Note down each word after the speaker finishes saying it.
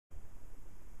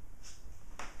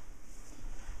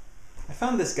I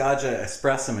found this Gaggia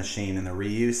Espresso machine in the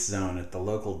reuse zone at the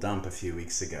local dump a few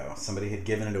weeks ago. Somebody had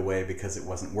given it away because it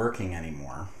wasn't working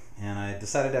anymore. And I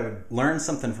decided I would learn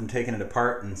something from taking it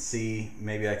apart and see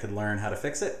maybe I could learn how to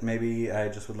fix it. Maybe I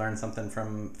just would learn something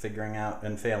from figuring out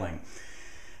and failing.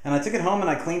 And I took it home and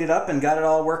I cleaned it up and got it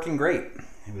all working great.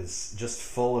 It was just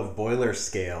full of boiler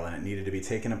scale and it needed to be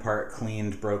taken apart,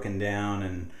 cleaned, broken down,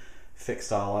 and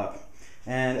fixed all up.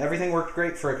 And everything worked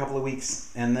great for a couple of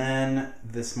weeks. And then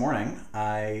this morning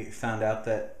I found out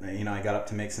that, I got up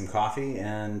to make some coffee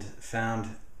and found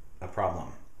a problem.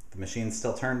 The machine's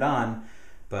still turned on,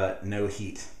 but no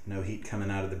heat. No heat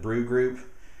coming out of the brew group,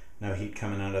 no heat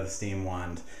coming out of the steam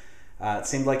wand. It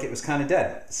seemed like it was kind of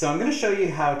dead. So I'm going to show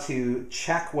you how to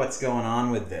check what's going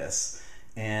on with this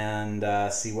and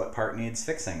see what part needs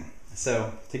fixing.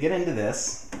 So to get into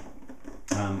this,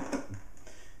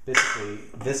 basically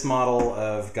this model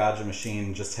of Gaggia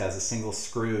machine just has a single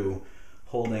screw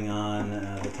holding on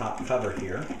the top cover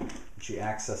here, which you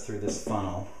access through this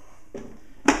funnel.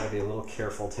 Gotta be a little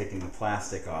careful taking the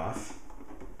plastic off.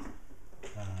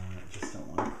 Just don't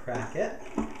want to crack it.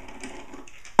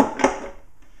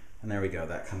 And there we go,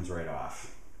 that comes right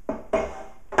off. I'll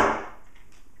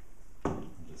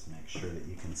just make sure that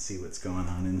you can see what's going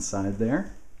on inside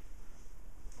there.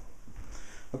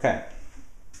 Okay,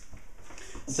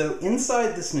 so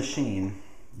inside this machine,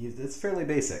 it's fairly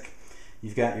basic.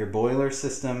 You've got your boiler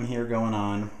system here going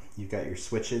on. You've got your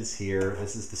switches here.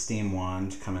 This is the steam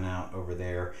wand coming out over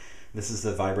there. This is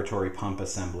the vibratory pump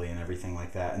assembly and everything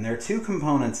like that. And there are two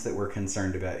components that we're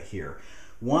concerned about here.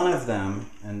 One of them,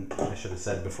 and I should have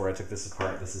said before I took this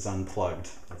apart, this is unplugged.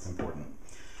 That's important.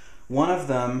 One of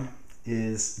them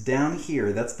is down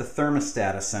here. That's the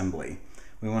thermostat assembly.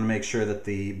 We want to make sure that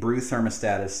the brew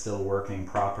thermostat is still working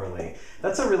properly.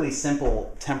 That's a really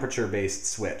simple temperature-based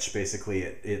switch. Basically,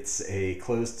 it's a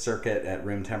closed circuit at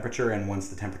room temperature, and once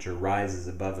the temperature rises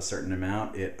above a certain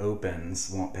amount, it opens,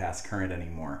 won't pass current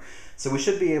anymore. So we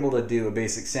should be able to do a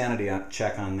basic sanity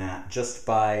check on that just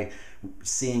by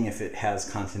seeing if it has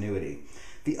continuity.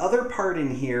 The other part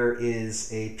in here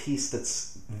is a piece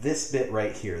that's this bit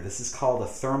right here. This is called a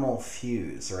thermal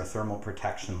fuse, or a thermal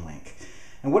protection link.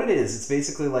 And what it is, it's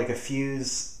basically like a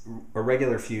fuse. A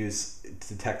regular fuse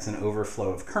detects an overflow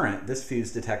of current. This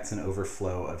fuse detects an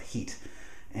overflow of heat.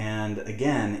 And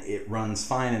again, it runs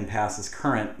fine and passes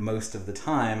current most of the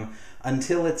time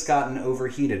until it's gotten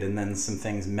overheated, and then some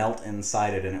things melt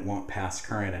inside it and it won't pass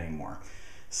current anymore.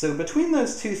 So between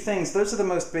those two things, those are the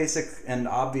most basic and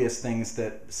obvious things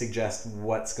that suggest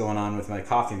what's going on with my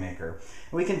coffee maker.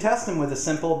 And we can test them with a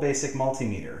simple basic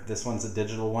multimeter. This one's a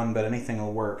digital one, but anything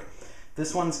will work.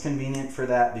 This one's convenient for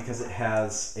that because it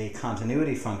has a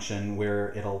continuity function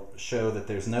where it'll show that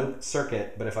there's no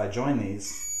circuit, but if I join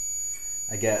these,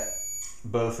 I get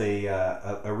both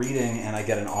a reading and I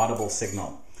get an audible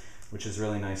signal, which is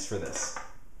really nice for this.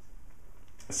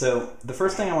 So the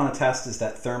first thing I want to test is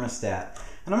that thermostat.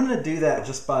 And I'm going to do that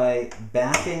just by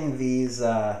backing these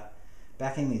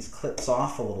clips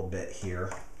off a little bit here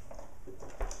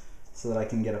so that I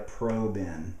can get a probe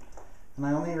in. And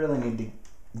I only really need to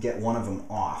get one of them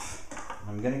off.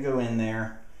 I'm going to go in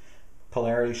there.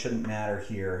 Polarity shouldn't matter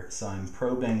here. So I'm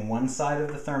probing one side of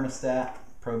the thermostat,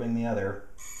 probing the other,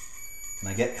 and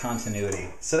I get continuity.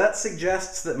 So that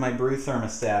suggests that my brew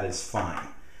thermostat is fine,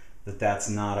 that that's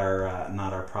not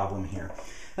our problem here.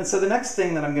 And so the next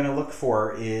thing that I'm going to look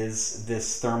for is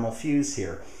this thermal fuse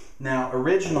here. Now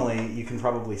originally, you can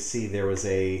probably see there's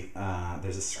a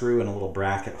screw and a little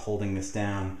bracket holding this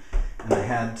down, and I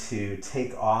had to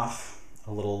take off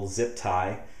a little zip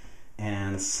tie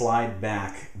and slide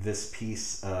back this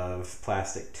piece of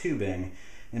plastic tubing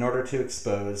in order to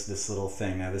expose this little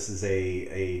thing. Now this is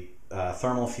a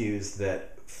thermal fuse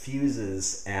that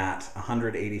fuses at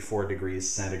 184 degrees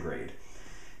centigrade.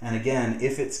 And again,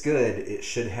 if it's good, it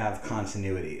should have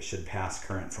continuity. It should pass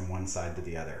current from one side to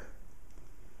the other.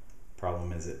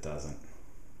 Problem is it doesn't.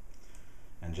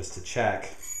 And just to check,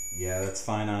 yeah, that's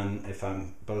fine if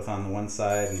I'm both on the one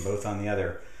side and both on the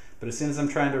other. But as soon as I'm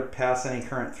trying to pass any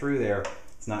current through there,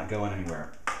 it's not going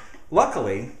anywhere.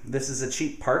 Luckily, this is a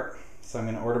cheap part, so I'm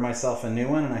going to order myself a new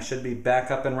one and I should be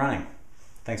back up and running.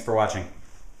 Thanks for watching.